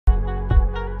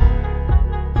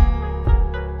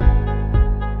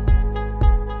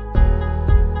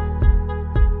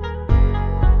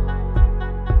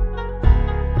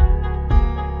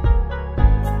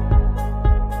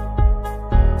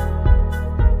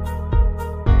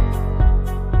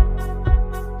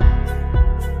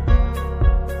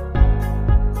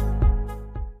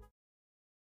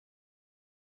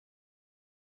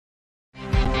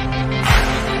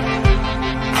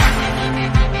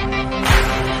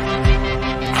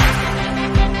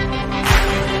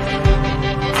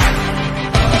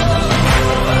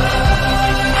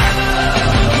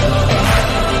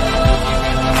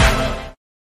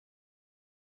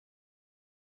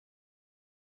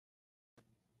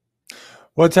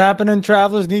What's happening,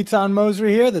 travelers? Nitzan Mosery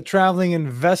here, the Traveling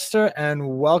Investor,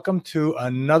 and welcome to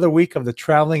another week of the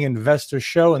Traveling Investor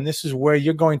Show. And this is where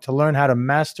you're going to learn how to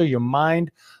master your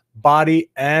mind, body,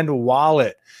 and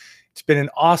wallet. It's been an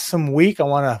awesome week. I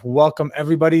want to welcome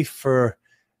everybody for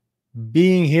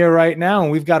being here right now.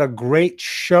 And we've got a great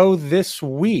show this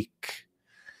week.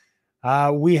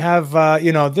 We have,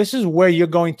 this is where you're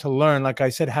going to learn, like I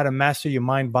said, how to master your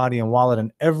mind, body, and wallet.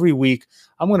 And every week,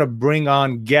 I'm going to bring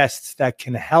on guests that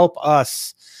can help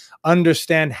us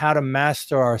understand how to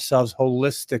master ourselves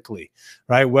holistically,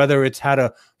 right? Whether it's how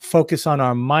to focus on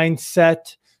our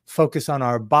mindset, focus on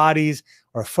our bodies,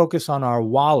 or focus on our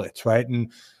wallets, right?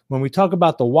 And when we talk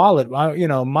about the wallet,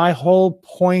 my whole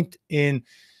point in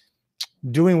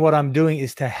doing what I'm doing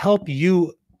is to help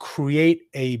you create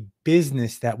a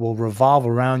business that will revolve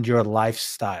around your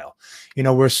lifestyle.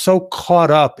 We're so caught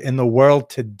up in the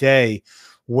world today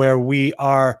where we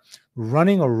are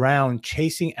running around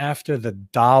chasing after the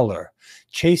dollar,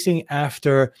 chasing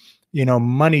after,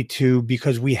 money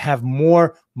because we have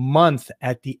more month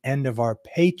at the end of our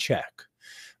paycheck,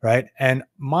 right? And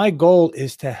my goal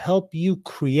is to help you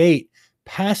create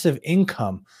passive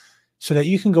income so that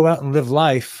you can go out and live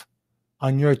life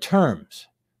on your terms,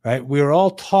 right? We are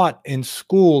all taught in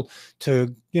school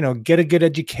to, get a good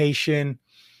education.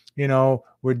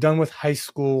 We're done with high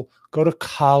school, go to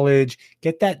college,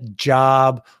 get that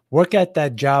job, work at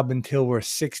that job until we're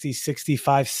 60,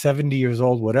 65, 70 years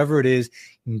old, whatever it is,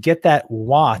 and get that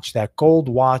watch, that gold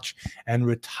watch, and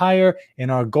retire in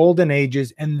our golden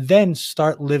ages and then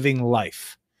start living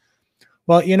life.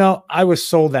 Well, I was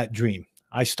sold that dream.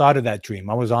 I started that dream.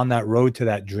 I was on that road to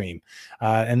that dream.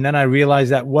 And then I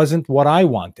realized that wasn't what I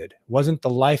wanted, wasn't the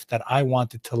life that I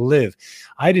wanted to live.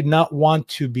 I did not want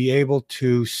to be able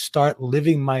to start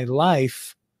living my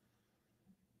life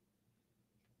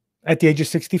at the age of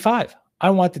 65. I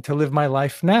wanted to live my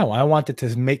life now. I wanted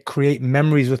to create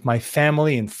memories with my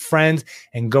family and friends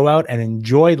and go out and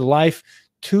enjoy life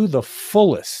to the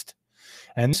fullest.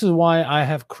 And this is why I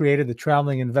have created the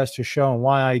Traveling Investor Show and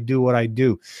why I do what I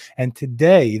do. And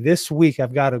today, this week,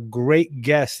 I've got a great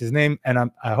guest. His name,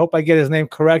 and I hope I get his name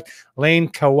correct, Lane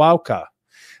Kawauka. All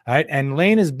right. And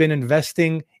Lane has been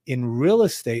investing in real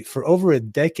estate for over a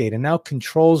decade and now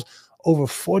controls over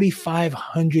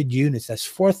 4,500 units. That's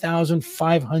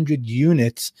 4,500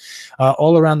 units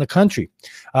all around the country.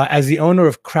 As the owner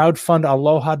of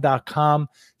crowdfundaloha.com,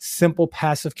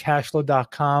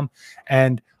 simplepassivecashflow.com,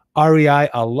 and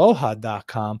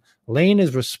reialoha.com, Lane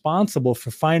is responsible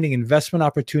for finding investment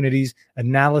opportunities,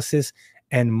 analysis,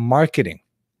 and marketing.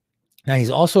 Now, he's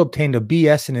also obtained a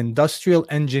BS in industrial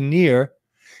engineer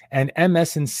and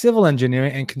MS in civil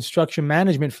engineering and construction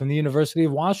management from the University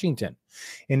of Washington.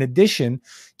 In addition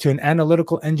to an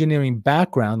analytical engineering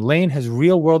background, Lane has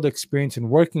real-world experience in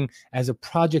working as a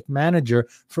project manager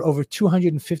for over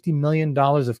 $250 million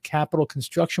of capital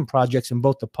construction projects in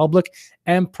both the public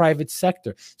and private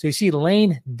sector. So you see,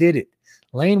 Lane did it.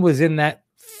 Lane was in that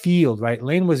field, right?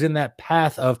 Lane was in that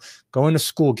path of going to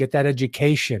school, get that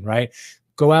education, right?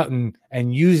 Go out and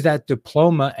use that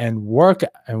diploma and work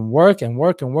and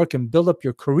build up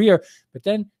your career. But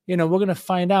then, we're going to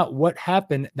find out what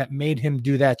happened that made him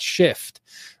do that shift,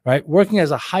 right? Working as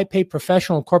a high-paid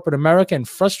professional in corporate America and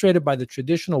frustrated by the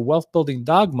traditional wealth-building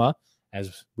dogma,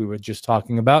 as we were just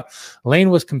talking about, Lane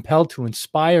was compelled to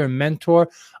inspire and mentor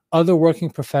other working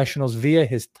professionals via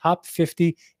his top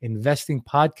 50 investing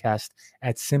podcast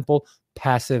at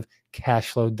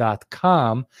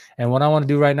simplepassivecashflow.com. And what I want to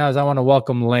do right now is I want to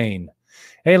welcome Lane.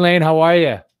 Hey, Lane, how are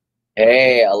you?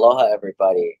 Hey, aloha,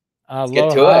 everybody. Let's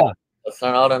get to it. Let's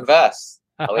learn how to invest.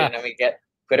 How we get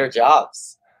quitter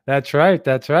jobs. That's right.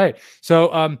 That's right.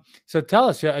 So, so tell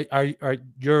us, are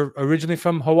you're originally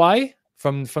from Hawaii,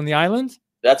 from the islands?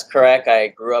 That's correct. I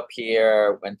grew up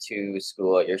here, went to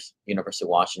school at University of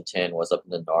Washington, was up in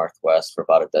the Northwest for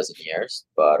about a dozen years,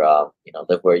 but,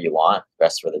 live where you want.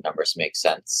 Rest where the numbers make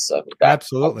sense. So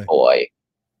absolutely. Boy.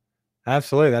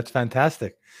 Absolutely. That's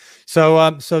fantastic.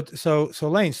 So, so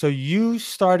Lane, so you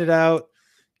started out,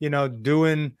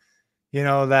 doing,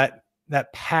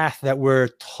 that path that we're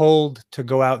told to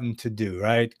go out and to do,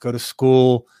 right? Go to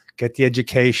school, get the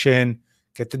education,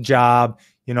 get the job.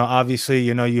 Obviously,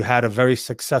 you had a very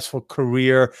successful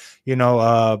career,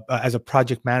 as a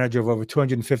project manager of over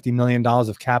 $250 million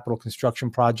of capital construction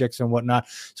projects and whatnot.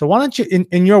 So why don't you,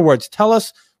 in your words, tell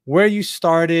us where you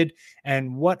started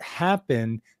and what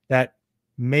happened that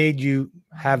made you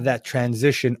have that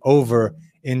transition over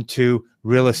into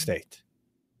real estate?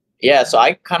 Yeah, so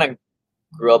I kind of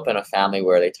grew up in a family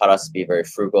where they taught us to be very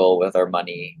frugal with our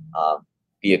money,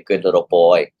 be a good little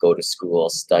boy, go to school,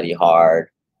 study hard.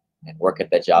 and work at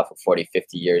that job for 40,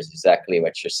 50 years. Exactly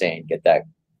what you're saying. Get that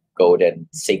golden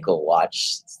Seiko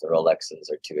watch. The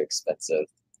Rolexes are too expensive.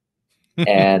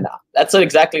 And that's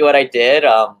exactly what I did.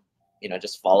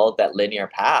 Just followed that linear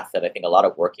path that I think a lot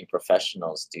of working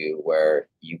professionals do, where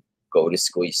you go to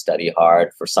school, you study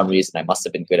hard. For some reason, I must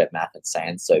have been good at math and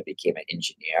science, so I became an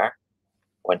engineer.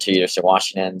 Went to University of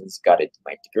Washington, got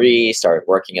my degree, started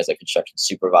working as a construction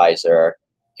supervisor.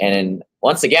 And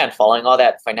once again, following all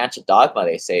that financial dogma,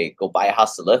 they say, go buy a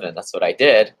house to live in. That's what I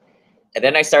did. And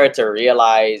then I started to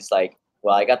realize, like,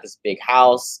 well, I got this big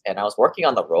house and I was working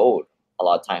on the road a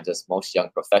lot of times. As most young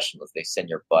professionals, they send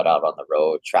your butt out on the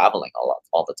road, traveling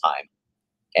all the time.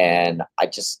 And I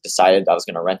just decided I was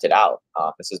going to rent it out.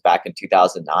 This was back in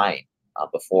 2009,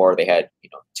 before they had,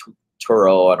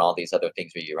 Turo and all these other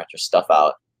things where you rent your stuff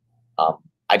out.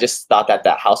 I just thought that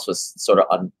house was sort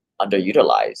of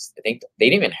underutilized. I think they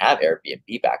didn't even have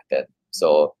Airbnb back then.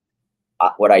 So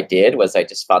what I did was I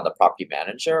just found the property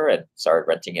manager and started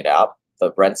renting it out.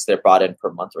 The rents they brought in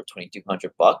per month were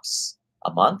 $2,200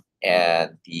 a month,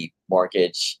 and the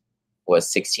mortgage was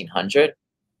 $1,600.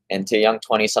 And to a young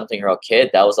 20-something-year-old kid,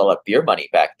 that was all a beer money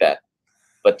back then.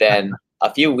 But then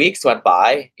a few weeks went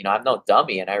by. I'm no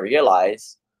dummy, and I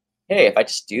realized, hey, if I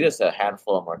just do this a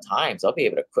handful of more times, I'll be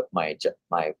able to quit my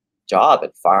job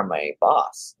and fire my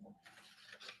boss.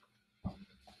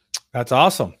 That's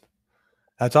awesome.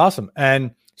 That's awesome.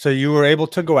 And so you were able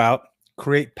to go out,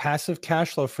 create passive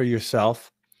cash flow for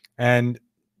yourself. And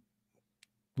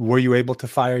were you able to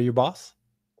fire your boss?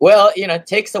 Well, it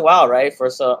takes a while, right? For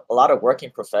a lot of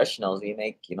working professionals, we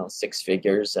make, 6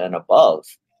 figures and above.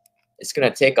 It's going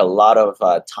to take a lot of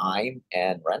time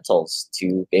and rentals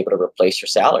to be able to replace your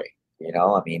salary.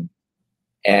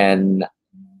 And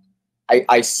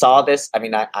I saw this.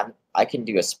 I can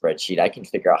do a spreadsheet. I can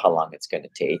figure out how long it's going to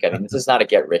take. This is not a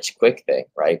get rich quick thing,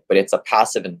 right? But it's a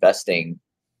passive investing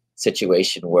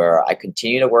situation where I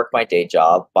continue to work my day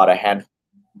job, bought a handful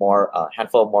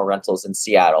of more rentals in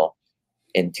Seattle.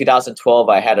 In 2012,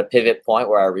 I had a pivot point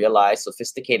where I realized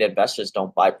sophisticated investors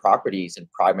don't buy properties in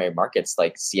primary markets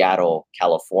like Seattle,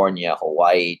 California,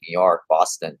 Hawaii, New York,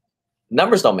 Boston.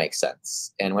 Numbers don't make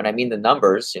sense. And when I mean the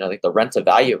numbers, like the rent to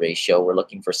value ratio, we're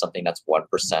looking for something that's 1%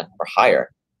 or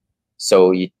higher.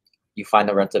 So you find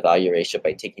the rent to value ratio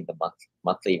by taking the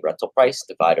monthly rental price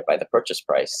divided by the purchase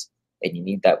price. And you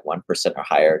need that 1% or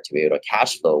higher to be able to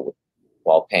cash flow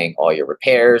while paying all your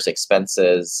repairs,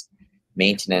 expenses,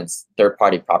 maintenance,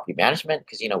 third-party property management,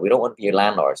 because, we don't want to be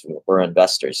landlords. We're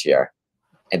investors here.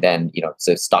 And then,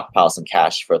 to stockpile some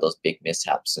cash for those big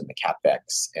mishaps in the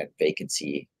CapEx and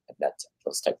vacancy and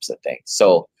those types of things.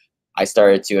 So I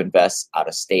started to invest out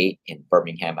of state in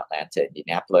Birmingham, Atlanta,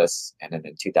 Indianapolis. And then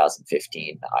in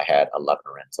 2015, I had 11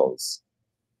 rentals,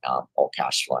 all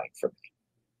cash flowing for me.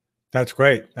 That's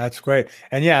great. That's great.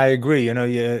 And yeah, I agree.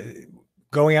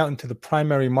 Going out into the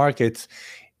primary markets,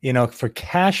 for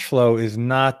cash flow is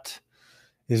not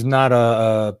it's not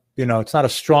a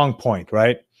strong point,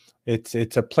 right?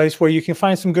 It's a place where you can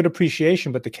find some good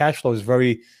appreciation, but the cash flow is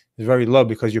very low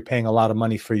because you're paying a lot of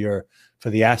money for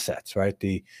the assets, right?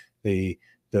 The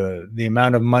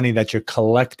amount of money that you're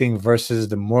collecting versus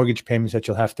the mortgage payments that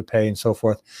you'll have to pay and so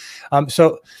forth.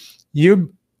 So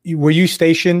were you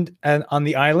stationed on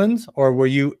the islands, or were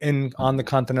you on the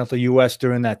continental US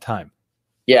during that time?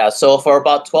 Yeah, so for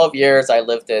about 12 years, I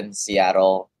lived in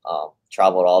Seattle,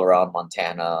 traveled all around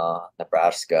Montana,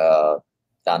 Nebraska,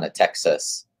 down to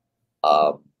Texas.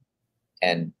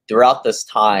 And throughout this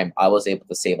time, I was able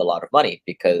to save a lot of money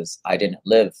because I didn't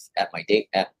live at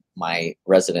my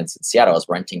residence in Seattle. I was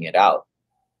renting it out.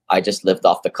 I just lived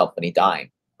off the company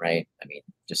dime, right?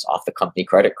 Just off the company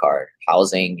credit card,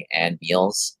 housing and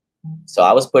meals. So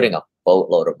I was putting a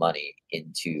boatload of money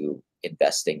into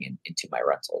investing into my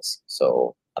rentals.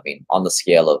 So, on the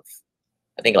scale of,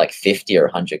 I think like 50 or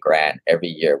 100 grand every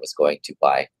year was going to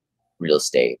buy real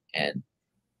estate. And,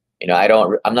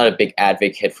 I'm not a big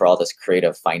advocate for all this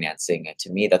creative financing. And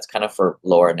to me, that's kind of for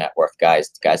lower net worth guys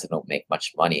that don't make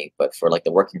much money. But for like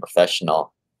the working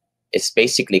professional, it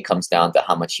basically comes down to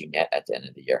how much you net at the end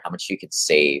of the year, how much you can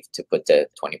save to put the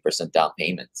 20% down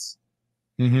payments.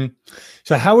 Mm-hmm.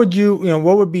 So how would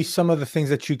what would be some of the things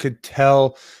that you could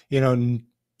tell,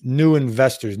 new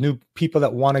investors, new people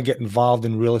that want to get involved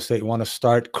in real estate, want to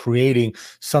start creating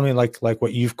something like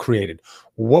what you've created?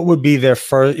 What would be their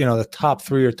first, the top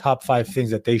 3 or top 5 things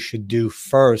that they should do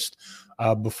first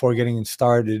before getting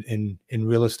started in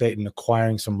real estate and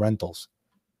acquiring some rentals?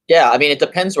 Yeah, it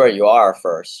depends where you are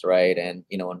first, right? And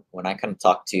when I kind of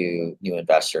talk to new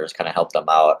investors, kind of help them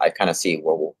out, I kind of see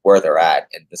where they're at,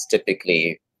 and this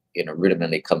typically,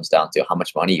 rudimentally comes down to how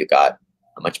much money you got,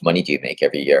 how how much money do you make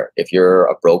every year? If you're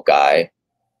a broke guy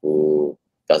who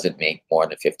doesn't make more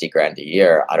than 50 grand a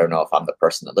year, I don't know if I'm the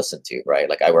person to listen to, right?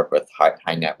 Like I work with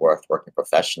high net worth working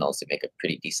professionals who make a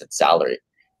pretty decent salary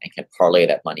and can parlay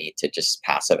that money to just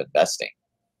passive investing.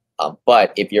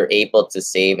 But if you're able to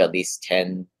save at least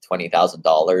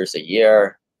 $20,000 a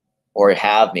year, or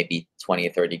have maybe 20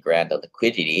 or 30 grand of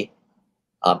liquidity,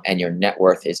 and your net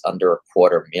worth is under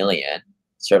 $250,000,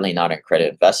 certainly not a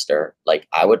credit investor, like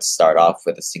I would start off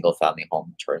with a single family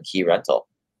home turnkey rental.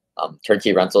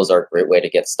 Turnkey rentals are a great way to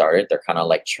get started. They're kind of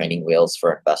like training wheels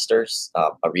for investors.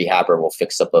 A rehabber will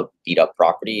fix up a beat up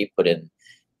property, put in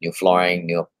new flooring,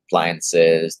 new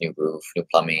appliances, new roof, new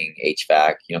plumbing,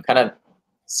 HVAC, kind of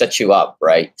set you up,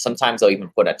 right? Sometimes they'll even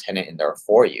put a tenant in there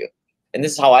for you. And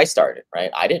this is how I started,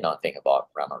 right? I did not think about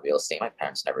rental real estate. My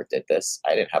parents never did this.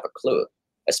 I didn't have a clue,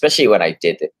 especially when I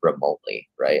did it remotely,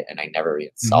 right? And I never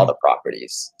even saw the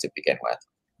properties to begin with.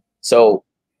 So,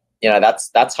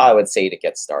 that's how I would say to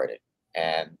get started.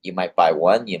 And you might buy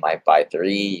one, you might buy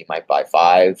three, you might buy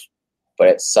five, but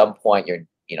at some point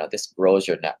this grows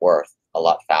your net worth a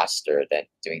lot faster than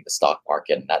doing the stock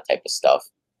market and that type of stuff.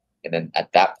 And then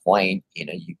at that point,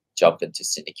 you jump into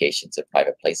syndications and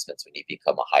private placements when you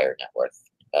become a higher net worth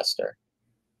investor.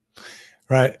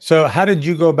 Right. So how did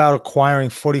you go about acquiring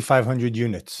 4,500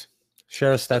 units?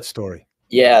 Share us that story.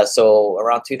 Yeah. So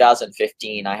around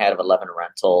 2015, I had 11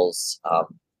 rentals,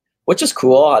 which is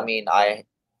cool. I mean,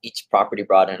 each property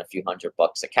brought in a few $100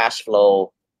 of cash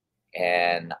flow,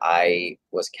 and I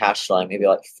was cash flowing maybe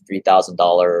like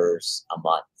 $3,000 a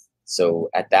month. So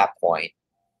at that point,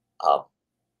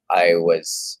 I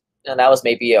was, that was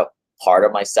maybe a part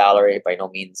of my salary. By no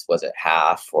means was it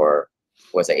half, or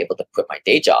was I able to quit my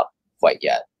day job quite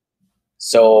yet.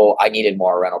 So I needed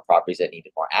more rental properties. I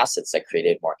needed more assets that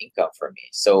created more income for me.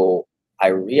 So I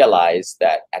realized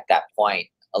that at that point,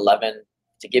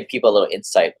 to give people a little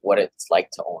insight what it's like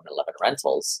to own 11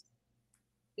 rentals,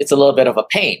 it's a little bit of a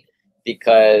pain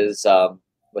because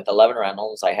with 11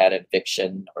 rentals, I had an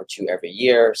eviction or two every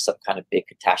year, some kind of big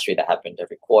catastrophe that happened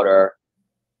every quarter.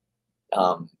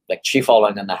 Like tree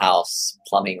falling in the house,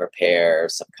 plumbing repair,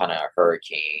 some kind of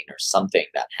hurricane or something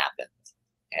that happened.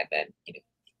 And then,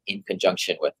 in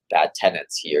conjunction with bad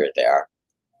tenants here or there,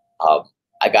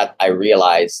 I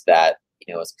realized that,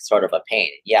 it was sort of a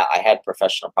pain. Yeah, I had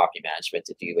professional property management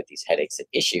to deal with these headaches and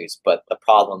issues, but the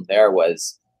problem there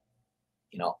was,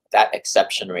 that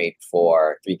exception rate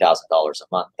for $3,000 a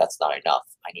month, that's not enough.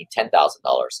 I need $10,000 a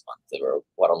month, or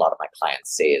what a lot of my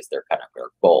clients say is their kind of their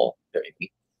goal, their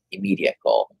immediate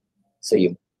goal. So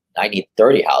I need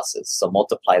 30 houses. So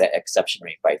multiply that exception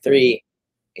rate by 3,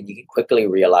 and you can quickly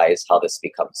realize how this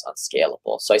becomes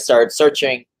unscalable. So I started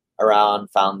searching around,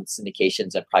 found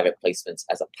syndications and private placements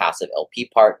as a passive LP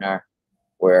partner,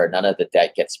 where none of the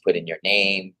debt gets put in your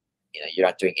name. You're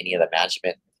not doing any of the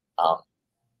management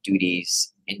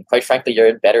duties, and quite frankly, you're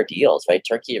in better deals, right?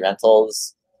 Turnkey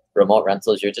rentals, remote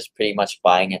rentals, you're just pretty much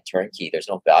buying it turnkey. There's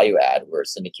no value add. Where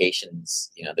syndications,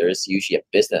 there is usually a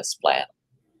business plan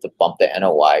to bump the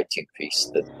NOI to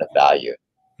increase the value.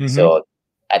 So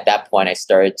at that point, I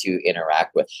started to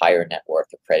interact with higher net worth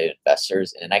accredited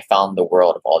investors, and I found the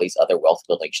world of all these other wealth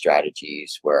building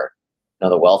strategies where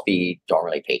the wealthy don't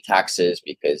really pay taxes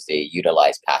because they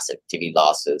utilize passive activity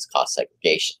losses, cost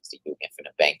segregations, they do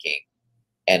infinite banking.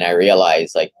 And I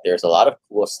realized there's a lot of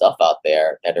cool stuff out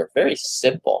there that are very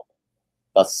simple,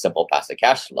 plus simple passive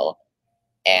cash flow.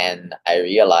 And I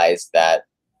realized that,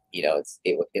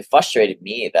 it frustrated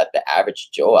me that the average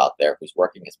Joe out there who's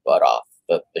working his butt off,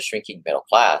 the shrinking middle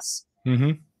class,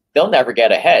 they'll never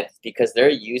get ahead because they're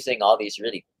using all these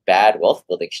really bad wealth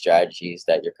building strategies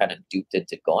that you're kind of duped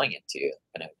into going into.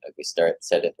 And like we said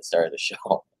at the start of the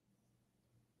show.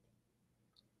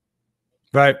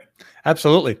 Right.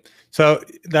 Absolutely. So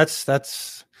that's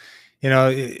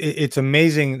it's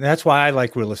amazing. That's why I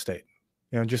like real estate.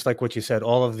 Just like what you said,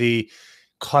 all of the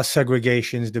cost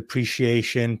segregations,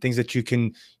 depreciation, things that you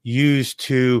can use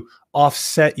to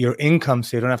offset your income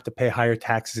so you don't have to pay higher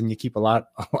taxes and you keep a lot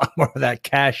more of that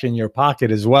cash in your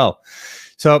pocket as well.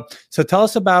 So tell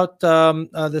us about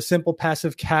the simple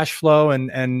passive cash flow and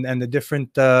the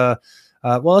different,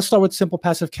 let's start with simple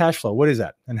passive cash flow. What is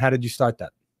that? And how did you start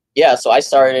that? Yeah, so I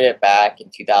started it back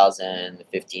in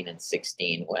 2015 and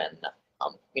 16 when,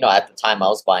 at the time I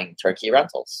was buying turnkey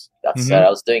rentals. That's what I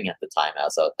was doing at the time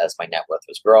as my net worth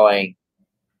was growing.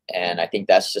 And I think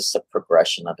that's just a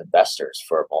progression of investors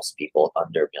for most people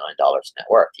under $1 million net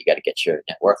worth. You got to get your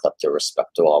net worth up to a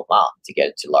respectable amount to get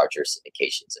into larger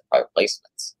syndications and private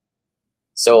placements.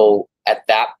 So at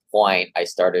that point, I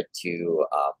started to,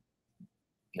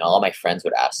 all my friends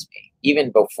would ask me,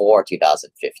 even before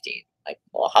 2015, Like,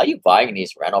 well, how are you buying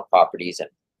these rental properties in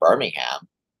Birmingham?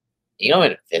 You don't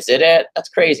even visit it? That's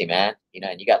crazy, man.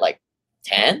 And you got like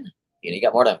 10? You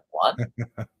got more than one?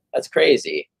 That's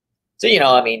crazy. So,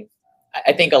 I mean,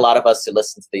 I think a lot of us who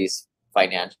listen to these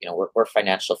financial, we're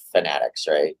financial fanatics,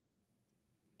 right?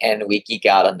 And we geek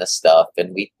out on this stuff,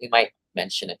 and we might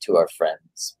mention it to our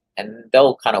friends, and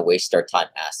they'll kind of waste their time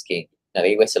asking. Now,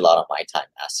 they wasted a lot of my time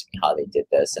asking me how they did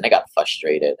this, and I got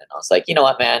frustrated. And I was like, you know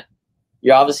what, man?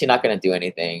 You're obviously not going to do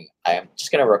anything. I'm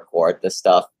just going to record this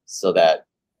stuff so that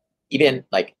even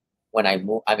like when I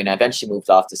eventually moved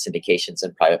off to syndications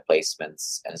and private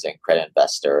placements as a credit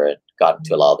investor and got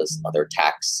into a lot of this other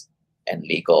tax and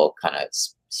legal kind of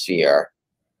sphere.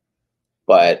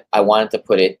 But I wanted to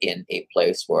put it in a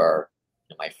place where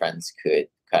my friends could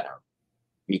kind of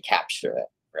recapture it,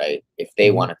 right? If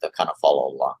they wanted to kind of follow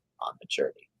along on the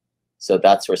journey. So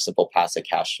that's where Simple Passive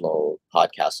Cash Flow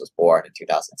podcast was born in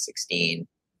 2016.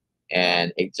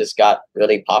 And it just got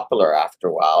really popular after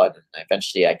a while. And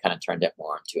eventually I kind of turned it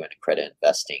more into a credit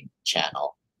investing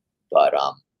channel. But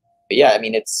yeah, I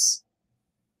mean,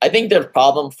 I think the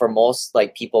problem for most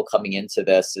like people coming into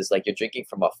this is like you're drinking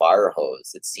from a fire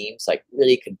hose. It seems like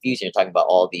really confusing. You're talking about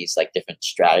all these like different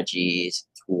strategies,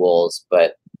 tools,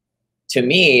 but to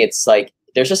me, it's like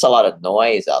there's just a lot of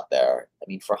noise out there. I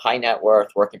mean, for high net worth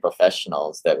working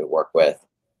professionals that we work with,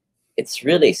 it's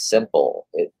really simple.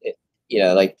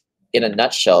 Like in a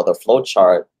nutshell, the flow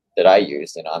chart that I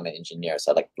use, I'm an engineer,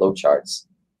 so I like flow charts.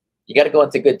 You got to go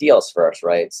into good deals first,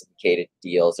 right? Syndicated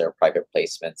deals or private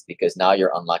placements, because now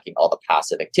you're unlocking all the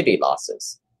passive activity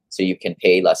losses. So you can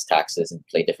pay less taxes and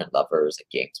play different levers and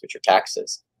games with your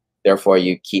taxes. Therefore,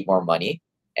 you keep more money,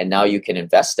 and now you can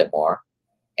invest it more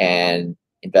and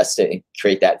invest it and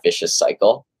create that vicious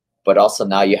cycle. But also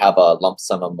now you have a lump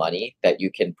sum of money that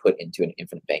you can put into an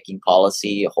infinite banking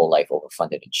policy, a whole life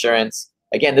overfunded insurance.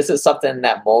 Again, this is something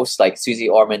that most like Susie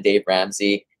Orman, Dave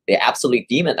Ramsey, they absolutely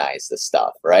demonize this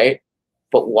stuff, right?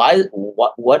 But why?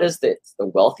 What is the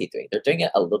wealthy doing? They're doing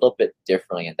it a little bit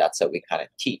differently, and that's how we kind of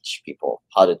teach people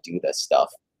how to do this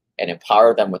stuff and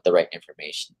empower them with the right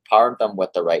information, empower them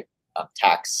with the right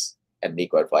tax and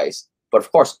legal advice. But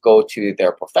of course, go to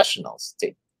their professionals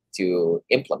to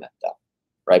implement them,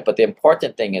 right? But the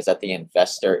important thing is that the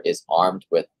investor is armed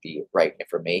with the right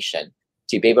information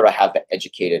to be able to have the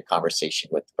educated conversation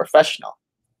with the professional.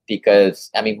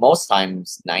 Because, I mean, most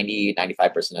times,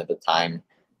 90–95% of the time,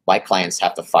 my clients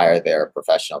have to fire their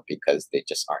professional because they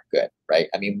just aren't good, right?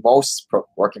 I mean, most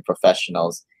working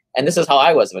professionals, and this is how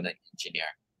I was when an engineer,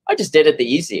 I just did it the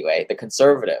easy way, the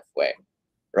conservative way,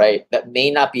 right? That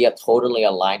may not be totally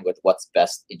aligned with what's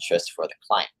best interest for the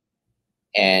client.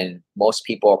 And most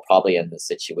people are probably in this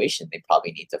situation. They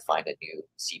probably need to find a new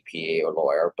CPA or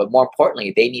lawyer, but more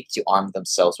importantly, they need to arm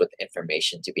themselves with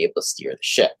information to be able to steer the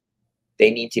ship. They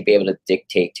need to be able to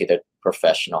dictate to the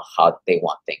professional how they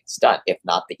want things done, if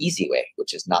not the easy way,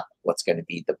 which is not what's going to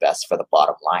be the best for the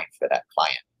bottom line for that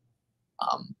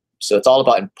client. So it's all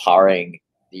about empowering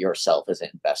yourself as an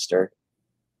investor,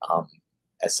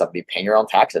 as somebody paying your own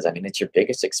taxes. I mean, it's your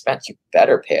biggest expense. You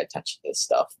better pay attention to this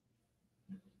stuff.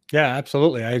 Yeah,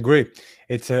 absolutely. I agree.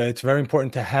 It's very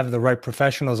important to have the right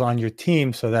professionals on your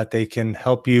team so that they can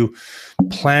help you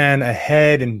plan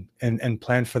ahead and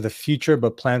plan for the future,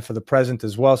 but plan for the present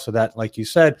as well. So that, like you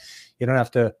said, you don't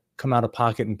have to come out of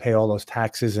pocket and pay all those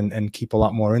taxes and keep a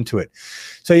lot more into it.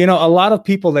 So, a lot of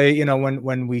people,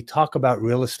 when we talk about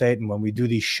real estate and when we do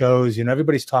these shows,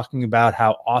 everybody's talking about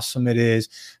how awesome it is,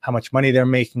 how much money they're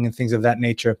making and things of that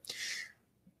nature.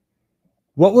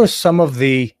 What were some of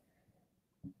the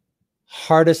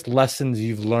hardest lessons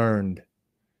you've learned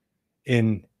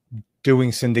in doing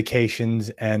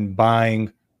syndications and buying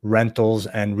rentals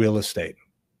and real estate?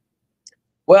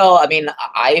 Well, I mean,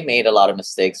 I made a lot of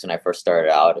mistakes when I first started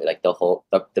out. Like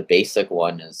the basic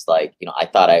one is like, I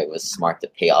thought I was smart to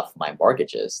pay off my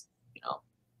mortgages.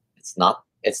 It's not.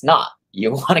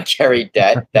 You want to carry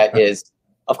debt that is,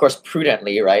 of course,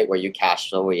 prudently, right? Where you cash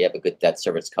flow, where you have a good debt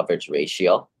service coverage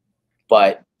ratio.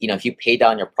 But, if you pay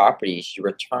down your properties, your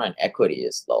return on equity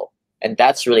is low. And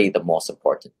that's really the most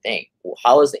important thing.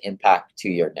 How is the impact to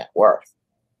your net worth?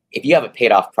 If you have a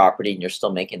paid off property and you're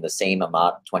still making the same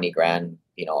amount, 20 grand,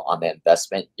 on the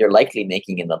investment, you're likely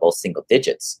making in the low single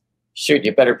digits. Shoot,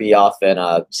 you better be off in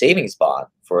a savings bond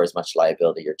for as much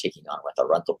liability you're taking on with a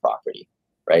rental property,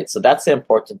 right? So that's the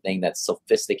important thing that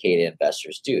sophisticated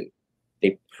investors do.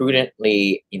 They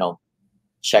prudently,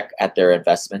 check at their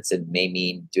investments. It may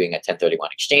mean doing a 1031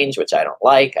 exchange, which I don't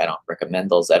like. I don't recommend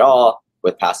those at all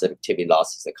with passive activity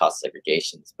losses and cost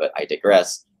segregations, but I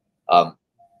digress.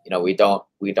 We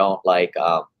don't like,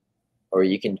 or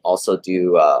you can also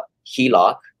do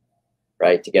HELOC,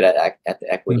 right? To get at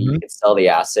the equity, you can sell the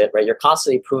asset, right? You're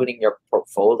constantly pruning your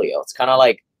portfolio. It's kind of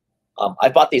like I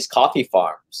bought these coffee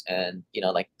farms, and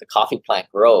like the coffee plant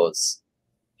grows,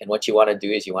 and what you want to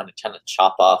do is you want to kind of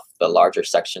chop off the larger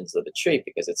sections of the tree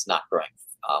because it's not growing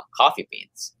coffee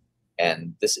beans.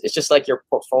 And this is just like your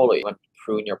portfolio. You want to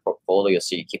prune your portfolio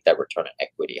so you keep that return on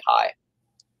equity high.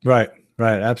 Right,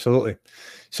 right, absolutely.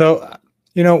 So,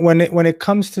 when it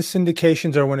comes to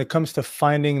syndications, or when it comes to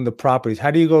finding the properties,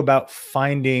 how do you go about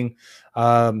finding,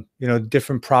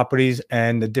 different properties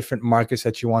and the different markets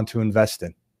that you want to invest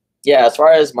in? Yeah, as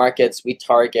far as markets, we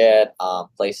target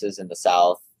places in the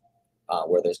South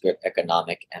where there's good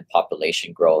economic and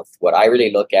population growth. What I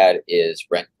really look at is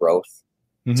rent growth.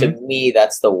 To me,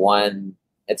 that's the one.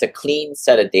 It's a clean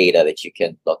set of data that you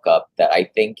can look up that I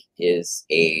think is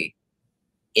a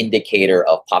indicator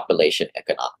of population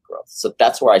economic growth. So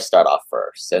that's where I start off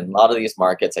first. And a lot of these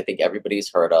markets, I think everybody's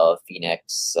heard of: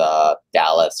 Phoenix,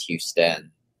 Dallas,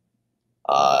 Houston.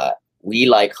 We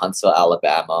like Huntsville,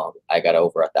 Alabama. I got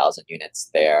over 1,000 units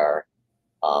there.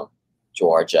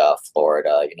 Georgia,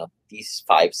 Florida. These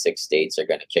 5-6 states are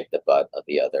going to kick the butt of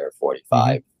the other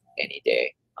 45 any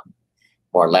day.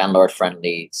 More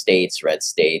landlord-friendly states, red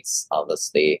states,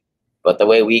 obviously. But the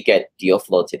way we get deal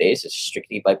flow today is just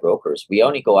strictly by brokers. We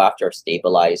only go after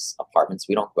stabilized apartments.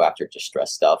 We don't go after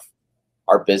distressed stuff.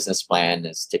 Our business plan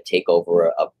is to take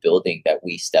over a building that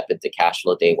we step into cash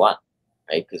flow day one,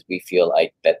 right? Because we feel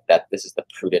like that this is the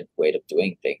prudent way of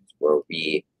doing things, where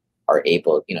we are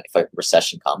able, if a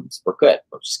recession comes, we're good.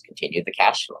 We'll just continue the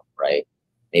cash flow, right?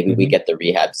 Maybe we get the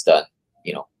rehabs done,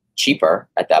 cheaper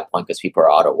at that point because people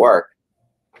are out of work.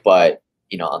 But,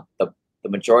 the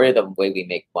majority of the way we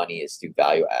make money is through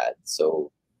value add.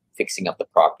 So fixing up the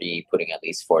property, putting at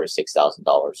least $4,000 to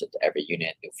 $6,000 into every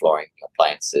unit, new flooring, new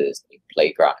appliances, new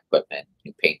playground equipment,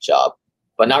 new paint job,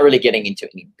 but not really getting into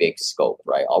any big scope,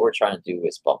 right? All we're trying to do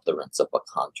is bump the rents up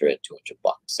 $100,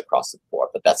 $200 across the board,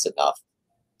 but that's enough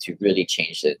to really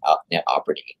change the net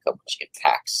operating income, which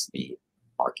impacts the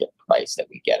market price that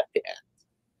we get at the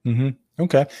end.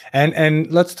 Okay.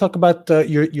 And let's talk about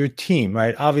your team,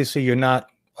 right? Obviously, you're not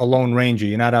a lone ranger.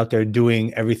 You're not out there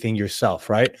doing everything yourself,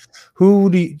 right? Who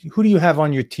do you have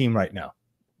on your team right now?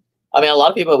 I mean, a lot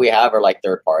of people we have are like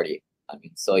third party. I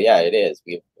mean, so yeah, it is.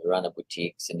 We run a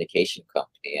boutique syndication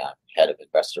company. I'm head of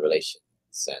investor relations,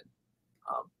 and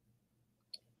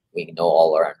we know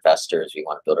all our investors. We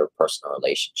want to build a personal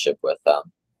relationship with them.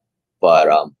 But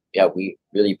yeah, we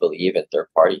really believe in third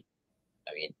party.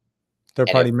 I mean, third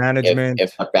party management.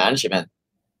 If a management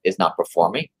is not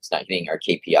performing, it's not hitting our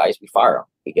KPIs, we fire them.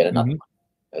 We get another one,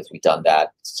 because we've done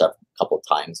that a couple of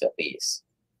times at least.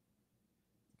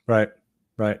 Right.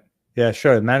 Yeah,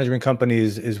 sure. The management company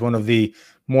is one of the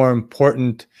more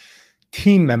important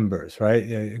team members, right?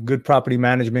 A good property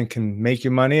management can make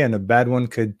you money, and a bad one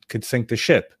could sink the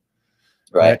ship.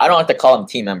 Right. I don't like to call them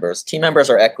team members. Team members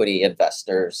are equity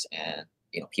investors and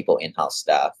people in-house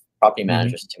staff. Property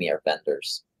managers to me are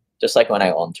vendors. Just like when I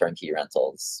owned Turnkey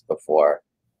Rentals before,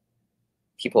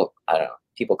 people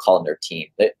call them their team.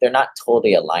 They're not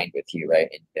totally aligned with you, right?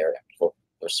 And they're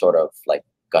sort of like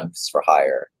guns for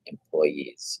hire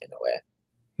employees in a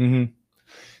way.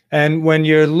 And when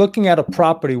you're looking at a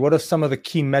property, what are some of the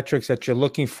key metrics that you're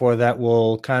looking for that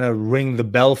will kind of ring the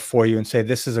bell for you and say,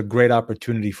 this is a great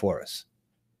opportunity for us?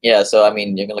 Yeah, so I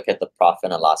mean, you're gonna look at the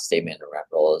profit and loss statement and rent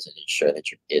rolls and ensure that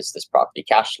is this property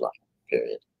cash flowing,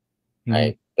 period.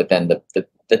 Right. But then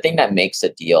the thing that makes a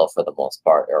deal for the most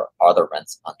part are the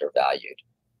rents undervalued,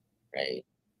 right?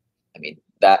 I mean,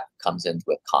 that comes in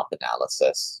with comp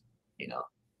analysis,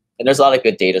 and there's a lot of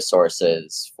good data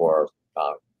sources for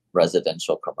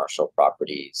residential commercial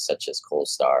properties such as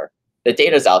CoStar. The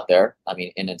data's out there. I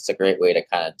mean, and it's a great way to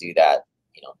kind of do that,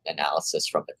 analysis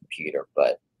from the computer,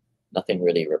 but nothing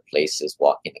really replaces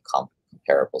walking the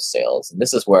comparable sales. And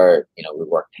this is where, we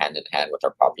work hand in hand with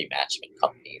our property management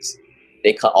companies.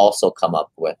 They also come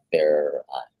up with their,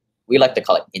 we like to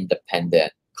call it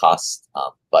independent cost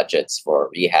budgets for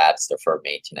rehabs, deferred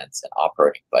maintenance, and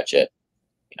operating budget.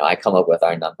 I come up with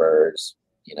our numbers,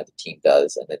 the team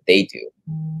does, and then they do.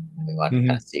 And we want to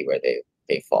kind of see where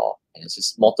they fall. And it's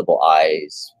just multiple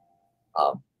eyes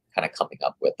kind of coming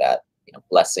up with that,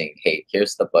 blessing, hey,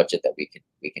 here's the budget that we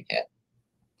can hit.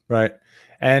 Right.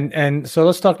 And so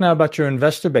let's talk now about your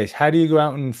investor base. How do you go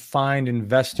out and find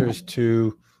investors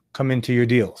to come into your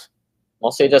deals?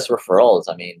 Mostly just referrals.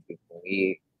 I mean,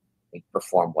 we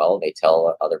perform well. They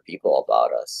tell other people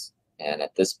about us. And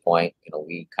at this point,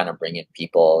 we kind of bring in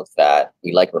people that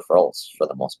we like referrals for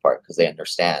the most part because they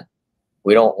understand.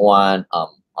 We don't want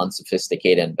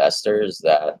unsophisticated investors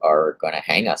that are going to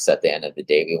hang us at the end of the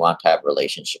day. We want to have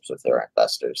relationships with our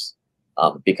investors,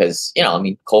 because, I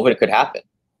mean, COVID could happen.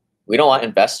 We don't want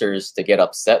investors to get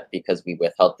upset because we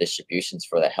withheld distributions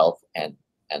for the health and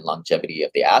longevity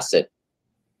of the asset,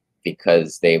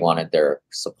 because they wanted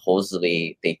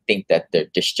they think that their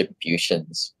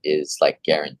distributions is like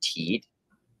guaranteed.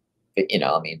 But,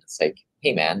 I mean, it's like,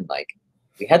 hey man, like,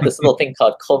 we had this little thing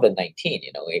called COVID-19.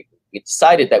 We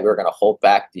decided that we were going to hold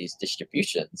back these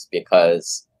distributions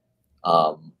because,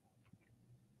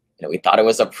 we thought it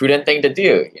was a prudent thing to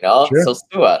do, Sure. so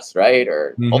sue us, right?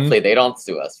 Or hopefully they don't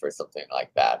sue us for something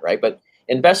like that, right? But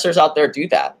investors out there do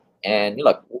that. And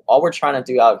look, all we're trying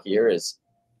to do out here is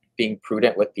being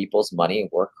prudent with people's money,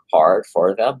 work hard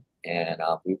for them. And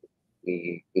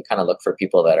we kind of look for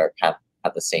people that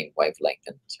have the same wavelength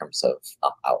in terms of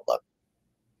outlook.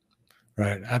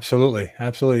 Right. Absolutely.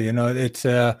 Absolutely. It's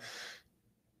to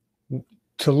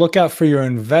look out for your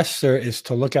investor is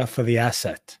to look out for the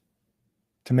asset,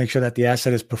 to make sure that the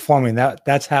asset is performing.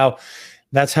 That's how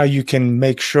you can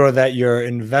make sure that your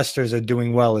investors are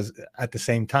doing well is at the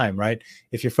same time, right?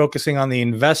 If you're focusing on the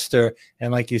investor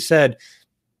and, like you said,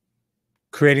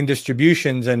 creating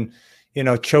distributions and,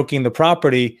 choking the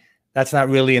property, that's not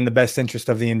really in the best interest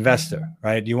of the investor,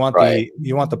 right? You want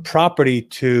the property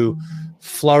to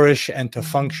flourish and to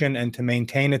function and to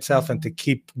maintain itself and to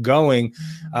keep going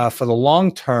for the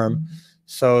long term,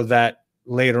 so that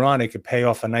later on it could pay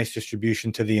off a nice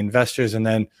distribution to the investors, and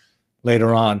then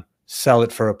later on sell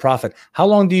it for a profit. How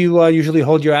long do you usually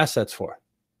hold your assets for?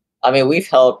 I mean, we've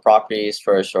held properties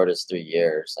for as short as 3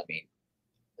 years. I mean,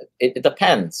 it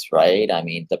depends, right? I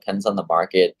mean, depends on the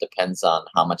market, depends on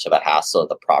how much of a hassle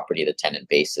the property, the tenant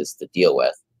base is to deal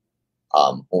with.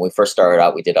 When we first started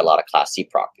out, we did a lot of Class C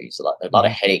properties, a lot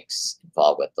of headaches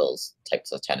involved with those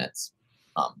types of tenants.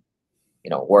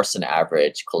 Worse than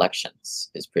average collections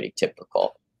is pretty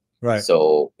typical. Right.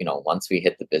 So, once we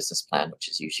hit the business plan, which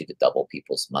is usually to double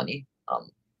people's money,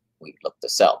 we look to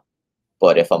sell.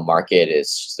 But if a market is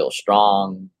still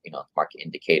strong, market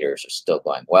indicators are still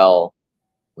going well,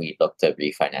 we look to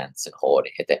refinance and hold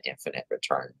and hit that infinite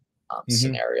return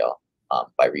scenario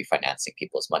by refinancing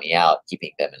people's money out,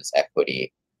 keeping them as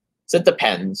equity. So it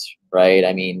depends, right?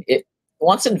 I mean,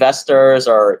 once investors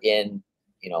are in,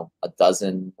 a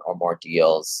dozen or more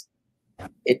deals,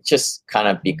 it just kind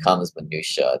of becomes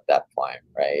minutia at that point,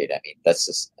 right? I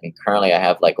mean, currently I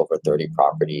have like over 30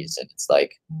 properties, and it's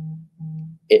like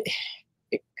it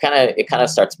kind of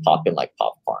starts popping like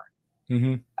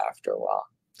popcorn after a while.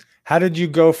 How did you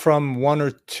go from 1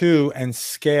 or 2 and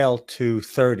scale to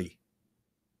 30?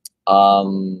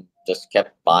 Just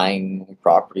kept buying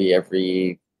property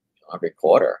every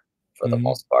quarter for the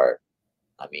most part.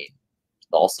 I mean,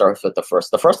 it all starts with the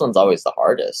first one's always the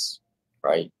hardest,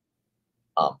 right?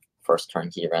 First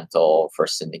turnkey rental,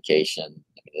 first syndication.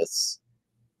 I mean, it's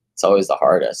always the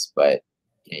hardest, but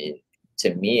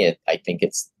to me, I think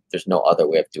there's no other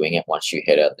way of doing it once you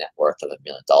hit a net worth of $1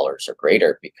 million or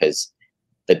greater, because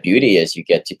the beauty is you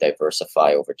get to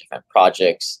diversify over different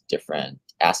projects, different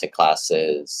asset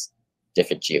classes,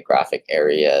 different geographic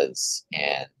areas.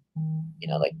 And,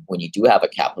 like when you do have a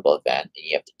capital event and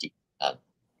you have to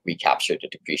recapture the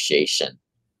depreciation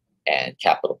and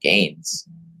capital gains,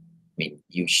 I mean,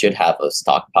 you should have a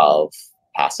stockpile of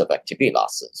passive activity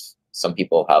losses. Some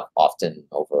people have often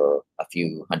over a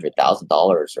few $100,000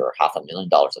 or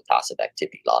 $500,000 of passive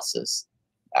activity losses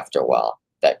after a while.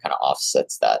 That kind of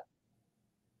offsets that.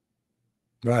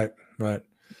 Right.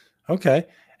 Okay.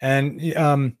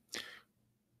 And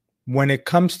when it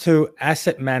comes to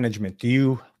asset management, do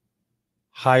you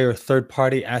hire a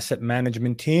third-party asset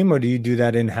management team, or do you do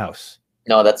that in-house?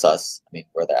 No, that's us. I mean,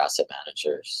 we're the asset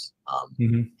managers.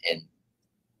 And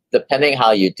depending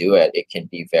how you do it, it can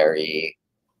be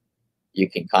you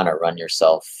can kind of run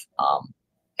yourself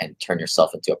and turn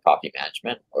yourself into a property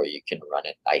management, or you can run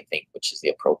it, I think, which is the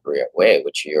appropriate way,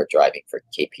 which you're driving for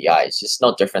KPIs. Just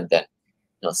no different than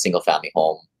single family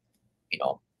home,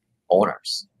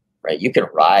 owners, right? You can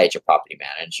ride your property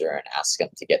manager and ask them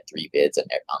to get 3 bids on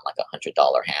like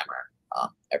 $100 hammer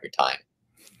every time,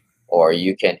 or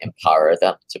you can empower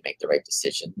them to make the right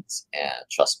decisions and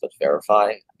trust but verify.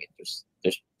 I mean,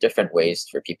 there's different ways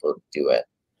for people to do it,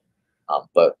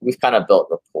 but we've kind of built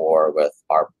rapport with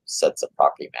our sets of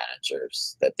property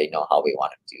managers that they know how we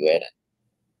want to do it,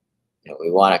 and we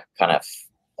want to kind of,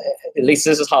 at least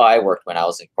this is how I worked when I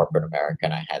was in corporate America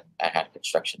and I had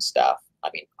construction staff. I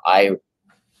mean,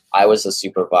 I was a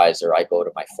supervisor. I go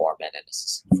to my foreman and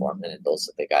assistant foreman, and those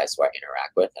are the guys who I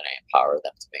interact with, and I empower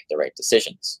them to make the right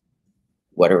decisions.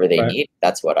 whatever they Right. need,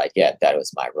 that's what I get. That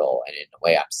was my role. And in a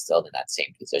way, I'm still in that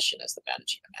same position as the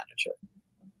managing manager.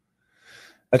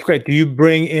 That's great. Do you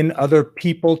bring in other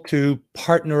people to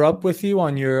partner up with you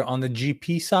on the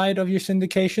GP side of your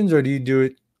syndications, or do you do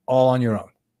it all on your own?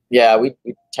 Yeah, we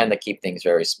tend to keep things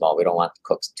very small. We don't want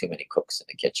too many cooks in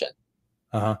the kitchen.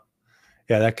 Uh-huh.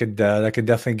 Yeah, that could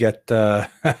definitely get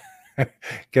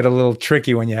get a little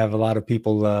tricky when you have a lot of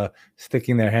people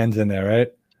sticking their hands in there,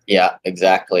 right? Yeah,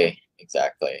 exactly.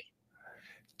 Exactly.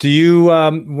 Do you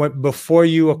before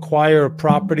you acquire a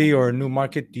property or a new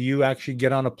market, do you actually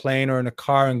get on a plane or in a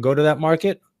car and go to that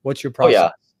market? What's your Oh process? yeah.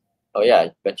 Oh yeah,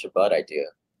 you bet your butt I do.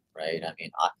 Right. I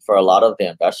mean, for a lot of the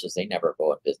investors, they never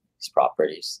go and visit these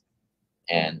properties.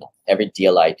 And every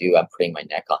deal I do, I'm putting my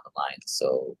neck on the line.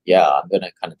 So yeah, I'm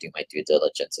gonna kind of do my due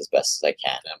diligence as best as I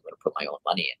can. I'm gonna put my own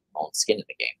money and my own skin in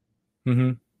the game.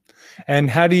 Mm-hmm. And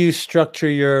how do you structure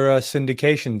your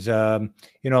syndications? A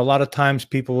lot of times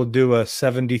people will do a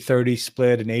 70-30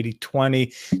 split, an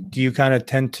 80-20. Do you kind of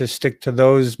tend to stick to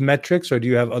those metrics, or do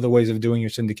you have other ways of doing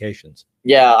your syndications?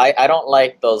 Yeah, I don't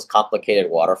like those complicated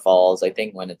waterfalls. I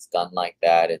think when it's done like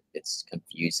that, it's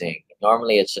confusing.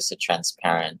 Normally, it's just a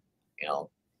transparent,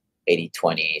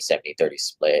 80-20, 70-30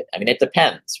 split. I mean, it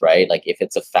depends, right? Like if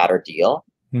it's a fatter deal,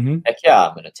 Mm-hmm. heck yeah,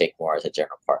 I'm going to take more as a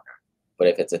general partner. But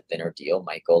if it's a thinner deal,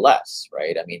 might go less,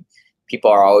 right? I mean,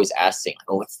 people are always asking,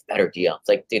 oh, what's the better deal? It's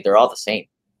like, dude, they're all the same,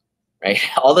 right?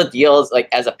 All the deals, like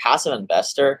as a passive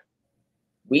investor,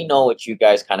 we know what you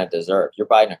guys kind of deserve. You're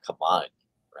buying a commodity,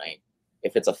 right?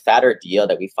 If it's a fatter deal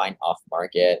that we find off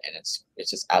market and it's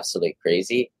just absolutely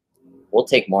crazy, we'll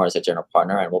take more as a general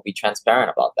partner and we'll be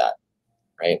transparent about that,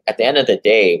 right? At the end of the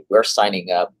day, we're signing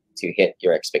up to hit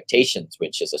your expectations,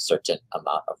 which is a certain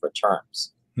amount of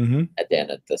returns. Mm-hmm. At the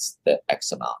end of the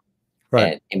X amount.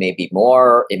 Right. And it may be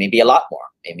more, it may be a lot more,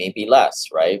 it may be less,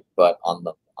 right? But on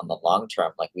the long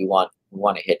term, like we want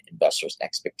to hit investors'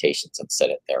 expectations and set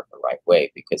it there the right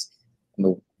way, because I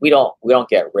mean, we don't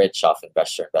get rich off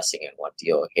investing in one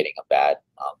deal, hitting a bad,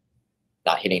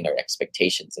 not hitting their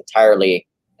expectations entirely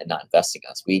and not investing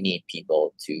us. We need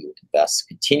people to invest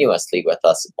continuously with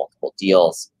us in multiple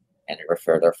deals and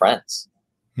refer their friends.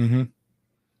 Mm-hmm.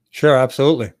 Sure,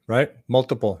 absolutely, right?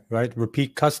 Multiple, right?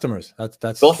 Repeat customers.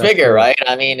 That's Go figure, cool. right?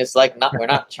 I mean, it's like we're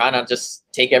not trying to just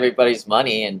take everybody's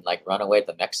money and like run away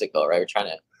to Mexico, right? We're trying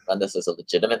to run this as a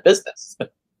legitimate business.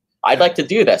 I'd like to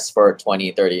do this for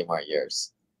 20, 30 more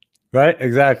years. Right,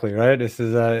 exactly, right? This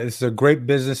is a great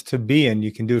business to be in.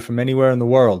 You can do it from anywhere in the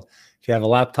world. If you have a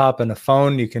laptop and a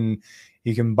phone, you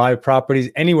can buy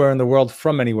properties anywhere in the world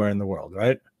from anywhere in the world,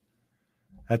 right?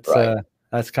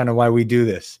 That's kind of why we do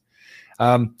this.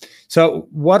 So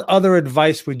what other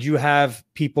advice would you have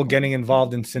people getting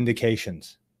involved in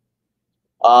syndications?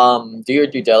 Do your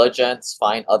due diligence,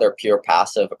 find other pure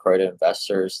passive accredited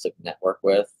investors to network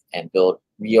with and build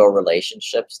real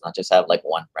relationships, not just have like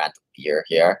one random beer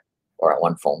here or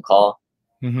one phone call.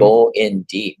 Mm-hmm. Go in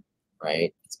deep,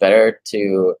 right? It's better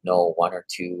to know one or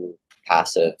two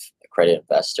passive accredited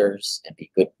investors and be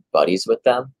good buddies with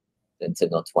them than to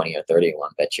know 20 or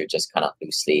 31 that you're just kind of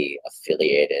loosely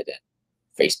affiliated and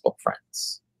Facebook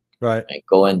friends. Right.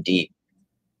 Go in deep.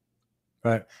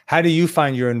 Right. How do you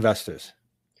find your investors?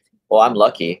 Well, I'm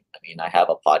lucky. I mean, I have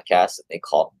a podcast and they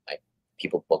call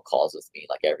people book calls with me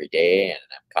like every day, and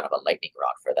I'm kind of a lightning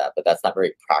rod for that. But that's not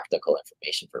very practical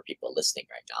information for people listening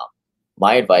right now.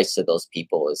 My advice to those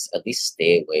people is at least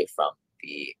stay away from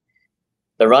the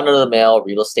run-of-the-mill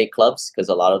real estate clubs, because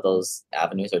a lot of those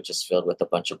avenues are just filled with a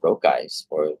bunch of broke guys,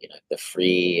 or the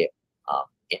free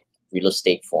real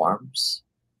estate forums.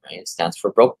 Right? It stands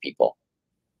for broke people.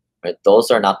 Right?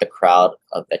 Those are not the crowd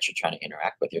that you're trying to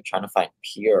interact with. You're trying to find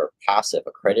pure, passive,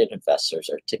 accredited investors,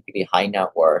 or typically high net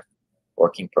worth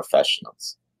working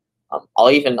professionals. I'll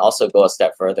even also go a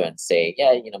step further and say,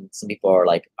 yeah, some people are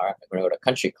like, all right, I'm going to go to a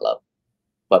country club.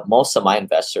 But most of my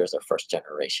investors are first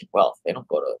generation wealth. They don't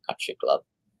go to a country club.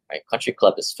 Right? Country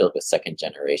club is filled with second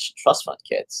generation trust fund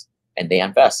kids, and they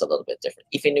invest a little bit different.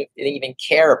 Even if they even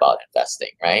care about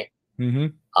investing, right? Mm-hmm.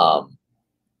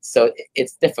 So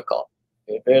it's difficult.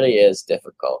 It really is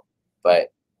difficult.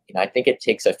 But I think it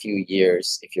takes a few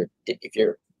years if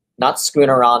you're not screwing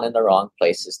around in the wrong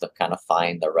places to kind of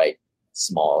find the right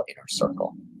small inner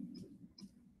circle.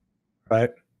 Right.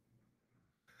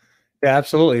 Yeah,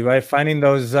 absolutely. Right. Finding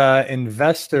those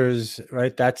investors,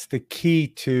 right? That's the key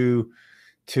to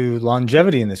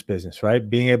longevity in this business, right?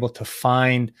 Being able to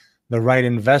find the right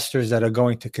investors that are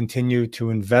going to continue to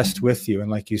invest with you. And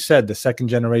like you said, the second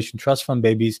generation trust fund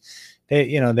babies,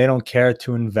 they don't care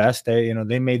to invest.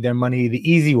 They made their money the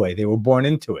easy way. They were born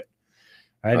into it.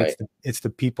 right? Right. It's the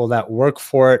people that work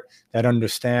for it, that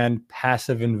understand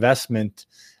passive investment,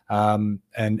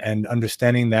 and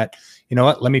understanding that, you know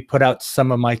what, let me put out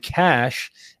some of my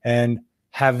cash and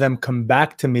have them come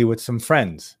back to me with some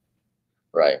friends.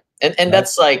 Right. And Right.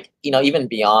 that's like, even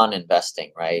beyond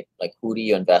investing, right? Like who do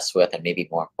you invest with, and maybe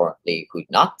more importantly, who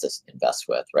not to invest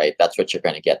with, right? That's what you're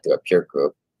going to get through a peer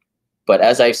group. But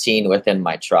as I've seen within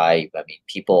my tribe, I mean,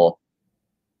 people,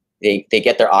 they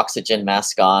get their oxygen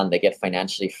mask on, they get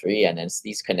financially free, and it's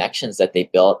these connections that they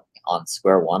built on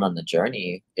square one on the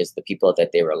journey is the people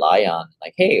that they rely on.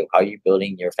 Like, hey, how are you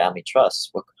building your family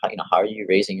trust? How are you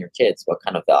raising your kids? What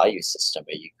kind of value system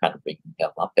are you kind of bringing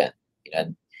them up in?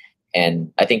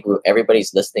 And I think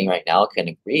everybody's listening right now can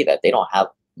agree that they don't have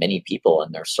many people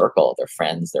in their circle, their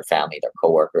friends, their family, their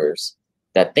coworkers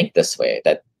that think this way,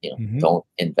 that Mm-hmm. don't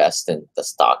invest in the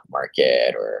stock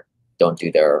market or don't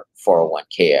do their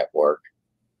 401k at work,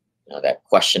 that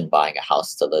question buying a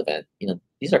house to live in.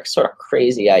 These are sort of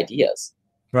crazy ideas.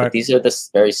 But Right. these are the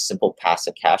very simple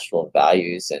passive cash flow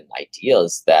values and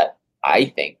ideas that I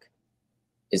think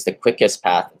is the quickest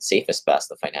path and safest path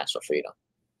to financial freedom.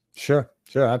 Sure,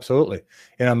 sure, absolutely.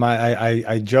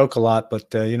 I joke a lot,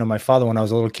 but my father, when I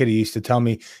was a little kid, he used to tell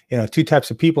me, two types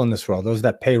of people in this world: those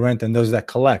that pay rent and those that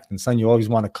collect. And son, you always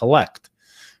want to collect,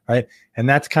 right? And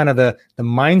that's kind of the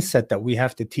mindset that we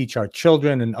have to teach our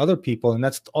children and other people. And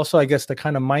that's also, I guess, the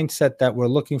kind of mindset that we're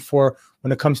looking for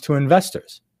when it comes to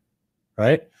investors,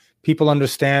 right? People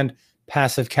understand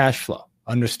passive cash flow,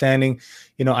 understanding,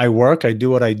 I work, I do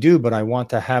what I do, but I want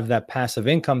to have that passive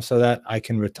income so that I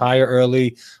can retire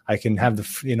early. I can have the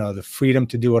freedom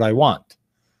to do what I want,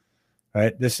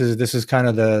 right? This is kind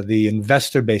of the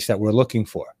investor base that we're looking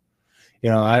for.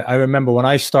 I remember when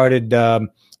I started,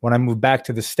 when I moved back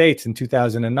to the States in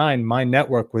 2009, my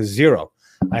network was zero.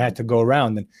 I had to go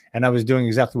around and I was doing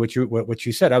exactly what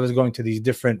you said. I was going to these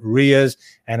different RIAs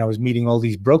and I was meeting all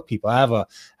these broke people. I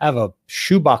have a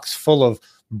shoebox full of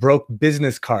broke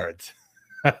business cards,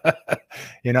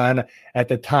 and at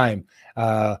the time.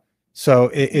 So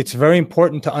it's very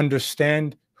important to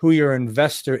understand who your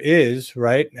investor is,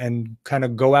 right? And kind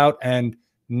of go out and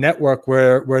network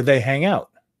where they hang out.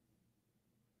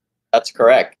 That's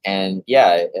correct. And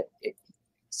yeah,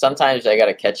 sometimes I got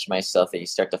to catch myself that you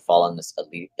start to fall in this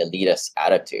elitist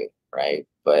attitude, right?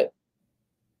 But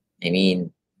I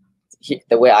mean,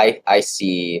 the way I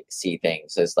see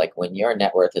things is like when your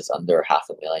net worth is under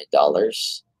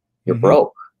 $500,000, you're Mm-hmm.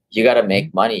 broke. You got to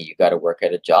make money. You got to work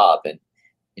at a job. And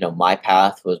my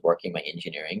path was working my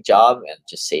engineering job and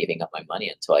just saving up my money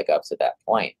until I got up to that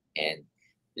point. And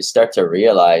you start to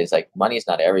realize like money is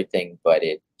not everything, but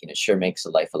it sure makes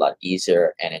life a lot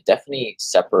easier, and it definitely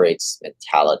separates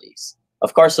mentalities.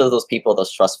 Of course, there are those people,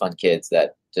 those trust fund kids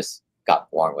that just got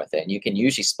born with it, and you can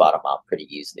usually spot them out pretty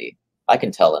easily. I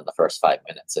can tell in the first 5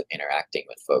 minutes of interacting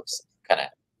with folks, kind of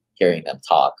hearing them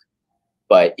talk.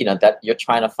 But that you're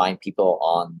trying to find people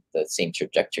on the same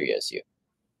trajectory as you.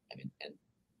 I mean,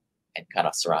 and kind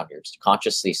of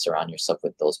consciously surround yourself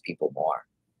with those people more.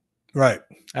 Right.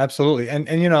 Absolutely.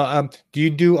 And do you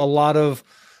do a lot of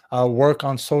work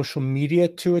on social media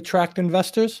to attract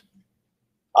investors?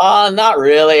 Not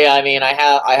really. I mean, I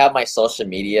have my social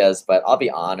medias, but I'll be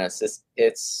honest,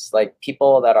 it's like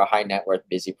people that are high net worth,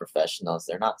 busy professionals.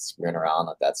 They're not screwing around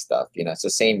with that stuff. It's the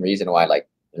same reason why, like,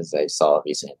 as I saw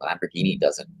recently, Lamborghini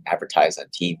doesn't advertise on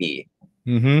TV,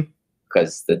 Mm-hmm.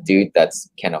 because the dude that's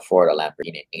can afford a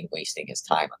Lamborghini ain't wasting his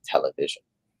time on television.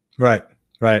 Right.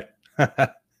 Right.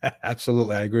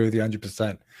 Absolutely. I agree with you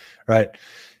 100%. Right.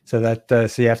 So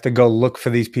you have to go look for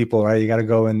these people, right? You got to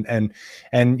go and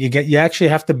you actually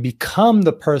have to become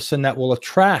the person that will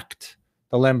attract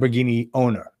the Lamborghini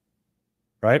owner,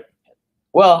 right?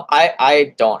 Well,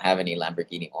 I don't have any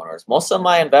Lamborghini owners. Most of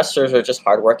my investors are just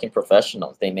hardworking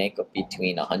professionals. They make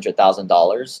between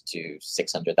 $100,000 to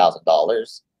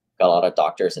 $600,000. Got a lot of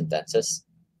doctors and dentists,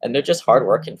 and they're just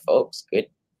hardworking folks. Good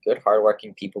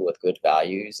hardworking people with good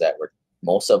values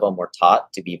most of them were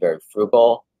taught to be very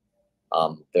frugal.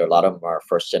 A lot of them are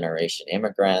first generation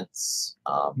immigrants.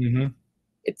 Mm-hmm.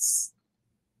 It's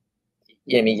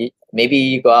I mean, maybe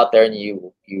you go out there and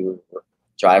you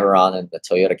drive around in the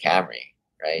Toyota Camry,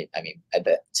 right? I mean,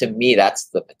 to me, that's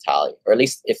the mentality, or at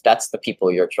least if that's the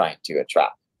people you're trying to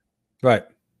attract. Right.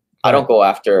 I don't Right. go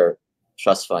after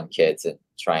trust fund kids and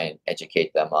try and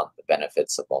educate them on the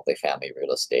benefits of multifamily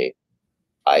real estate.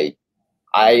 I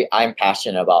I'm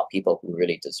passionate about people who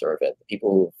really deserve it. The people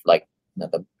who like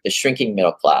the shrinking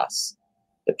middle class,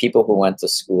 the people who went to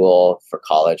school for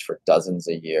college for dozens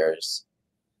of years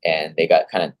and they got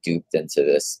kind of duped into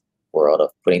this world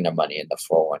of putting their money in the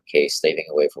 401k, saving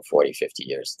away for 40, 50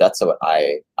 years. That's what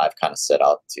I've kind of set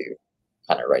out to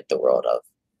kind of write the world of.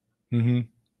 Mm-hmm.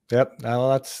 Yep. Well,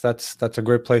 that's a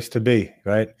great place to be,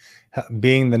 right?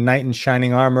 Being the knight in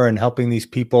shining armor and helping these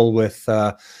people with,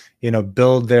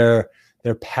 build their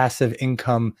passive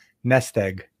income nest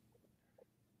egg,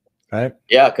 right?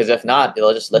 Yeah, because if not,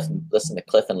 they'll just listen to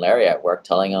Cliff and Larry at work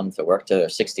telling them to work till they're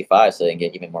 65 so they can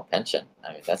get even more pension.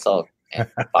 I mean, that's all. And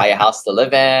buy a house to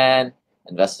live in,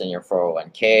 invest in your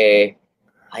 401k.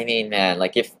 I mean, man,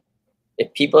 like if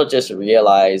people just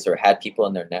realized or had people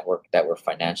in their network that were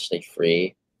financially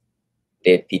free,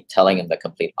 they'd be telling them the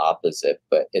complete opposite.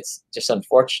 But it's just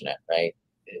unfortunate, right?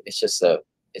 It's just a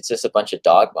bunch of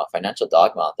dogma, financial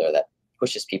dogma out there that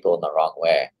pushes people in the wrong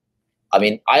way. I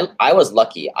mean, I was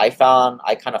lucky. I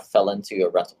kind of fell into a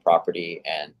rental property,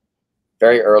 and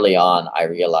very early on, I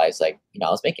realized I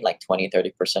was making like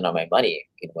 20-30% of my money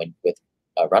with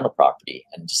a rental property,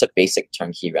 and just a basic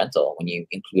turnkey rental. When you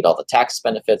include all the tax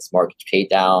benefits, mortgage pay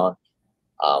down,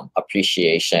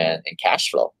 appreciation, and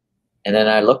cash flow. And then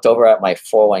I looked over at my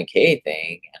 401k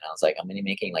thing, and I was like, I'm only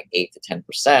making like 8 to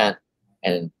 10%,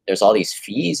 and there's all these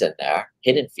fees in there,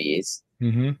 hidden fees.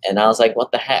 Mm-hmm. And I was like,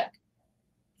 what the heck?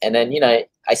 And then,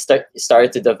 I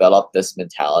started to develop this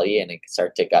mentality, and it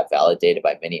started to get validated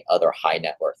by many other high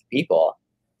net worth people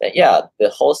that, yeah, the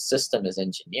whole system is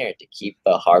engineered to keep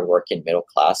the hardworking middle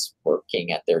class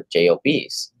working at their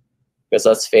jobs. Because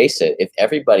let's face it, if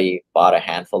everybody bought a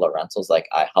handful of rentals like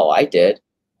how I did,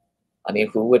 I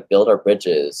mean, who would build our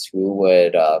bridges? Who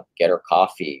would get our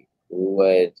coffee? Who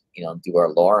would, do our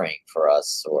lowering for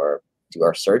us or do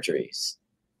our surgeries?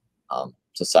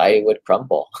 Society would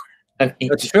crumble. I mean,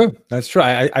 That's true. That's true.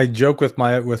 I joke with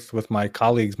my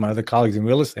colleagues, my other colleagues in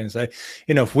real estate, and say,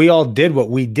 if we all did what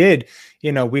we did,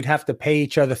 we'd have to pay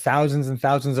each other thousands and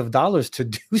thousands of dollars to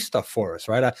do stuff for us,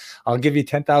 right? I'll give you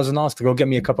 $10,000 to go get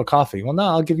me a cup of coffee. Well, no,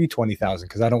 I'll give you 20,000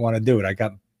 because I don't want to do it. I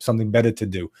got something better to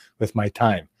do with my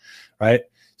time, right?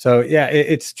 So yeah,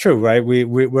 it's true, right?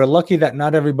 We're lucky that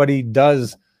not everybody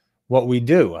does what we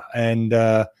do, and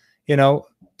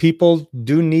people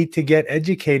do need to get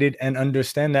educated and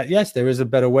understand that, yes, there is a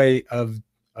better way of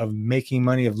making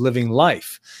money, of living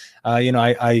life.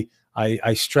 I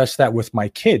stress that with my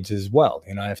kids as well.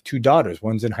 I have 2 daughters,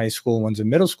 one's in high school, one's in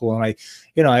middle school. And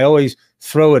I always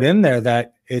throw it in there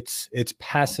that it's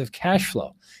passive cash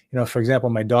flow. For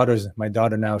example, my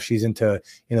daughter now, she's into,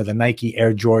 the Nike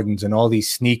Air Jordans and all these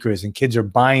sneakers, and kids are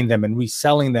buying them and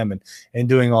reselling them and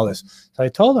doing all this. So I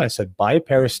told her, I said, buy a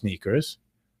pair of sneakers,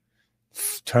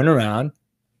 turn around,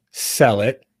 sell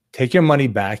it, take your money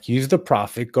back, use the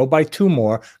profit, go buy 2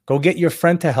 more, go get your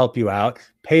friend to help you out,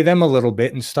 pay them a little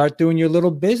bit, and start doing your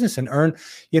little business and earn,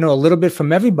 a little bit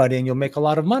from everybody, and you'll make a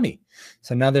lot of money.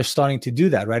 So now they're starting to do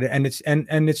that, right? And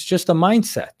it's just a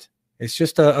mindset. It's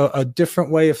just a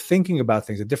different way of thinking about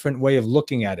things, a different way of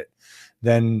looking at it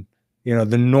than,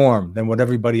 the norm, than what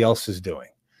everybody else is doing,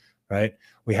 right?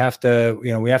 We have to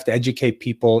educate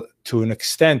people to an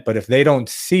extent, but if they don't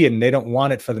see it and they don't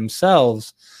want it for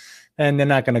themselves, then they're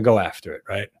not going to go after it,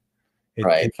 right?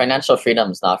 Right. Financial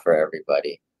freedom is not for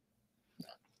everybody.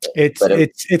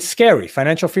 It's scary.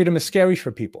 Financial freedom is scary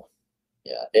for people.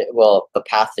 Yeah. Well, the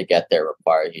path to get there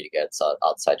requires you to get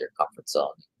outside your comfort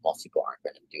zone. Most people aren't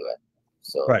going to do it.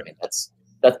 So right. I mean, that's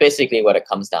basically what it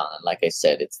comes down. And like I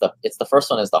said, it's the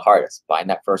first one is the hardest. Buying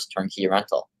that first turnkey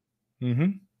rental.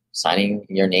 Mm-hmm. Signing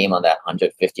your name on that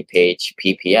 150-page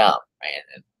PPM, right?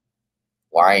 And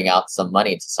wiring out some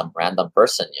money to some random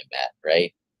person you met,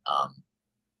 right?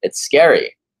 It's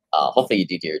scary. Hopefully you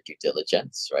do your due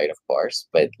diligence, right? Of course,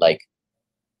 but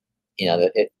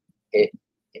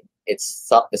it's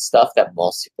the stuff that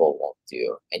most people won't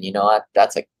do, and you know what?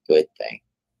 That's a good thing,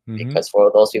 because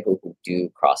for those people who do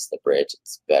cross the bridge,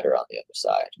 it's better on the other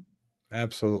side.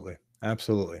 Absolutely.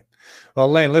 Absolutely.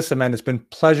 Well, Lane, listen, man, it's been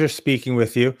a pleasure speaking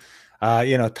with you.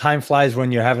 Time flies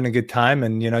when you're having a good time,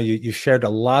 and you shared a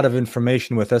lot of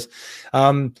information with us.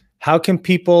 How can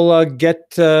people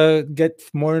get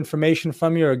more information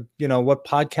from you, or what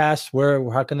podcasts?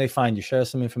 How can they find you? Share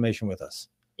some information with us.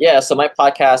 Yeah, so my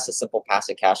podcast is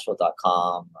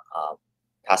simplepassivecashflow.com.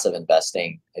 Passive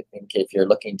investing. I think if you're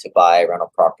looking to buy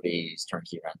rental properties,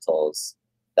 turnkey rentals,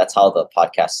 that's how the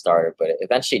podcast started, but it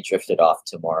eventually drifted off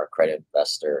to more accredited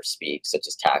investor speak, such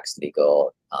as tax,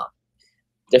 legal,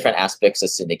 different aspects of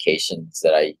syndications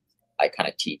that I kind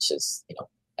of teach as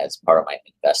part of my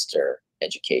investor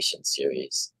education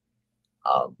series.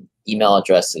 Email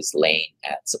address is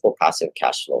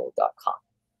lane@simplepassivecashflow.com.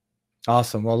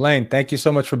 Awesome. Well, Lane, thank you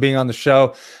so much for being on the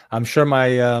show. I'm sure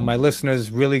my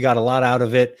listeners really got a lot out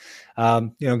of it.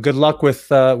 Good luck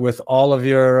with all of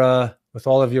your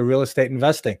real estate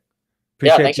investing.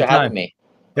 Appreciate Yeah, thanks for having me.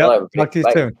 Yep. Well, Talk to you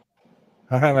bye. soon.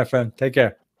 All right, my friend. Take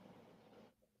care.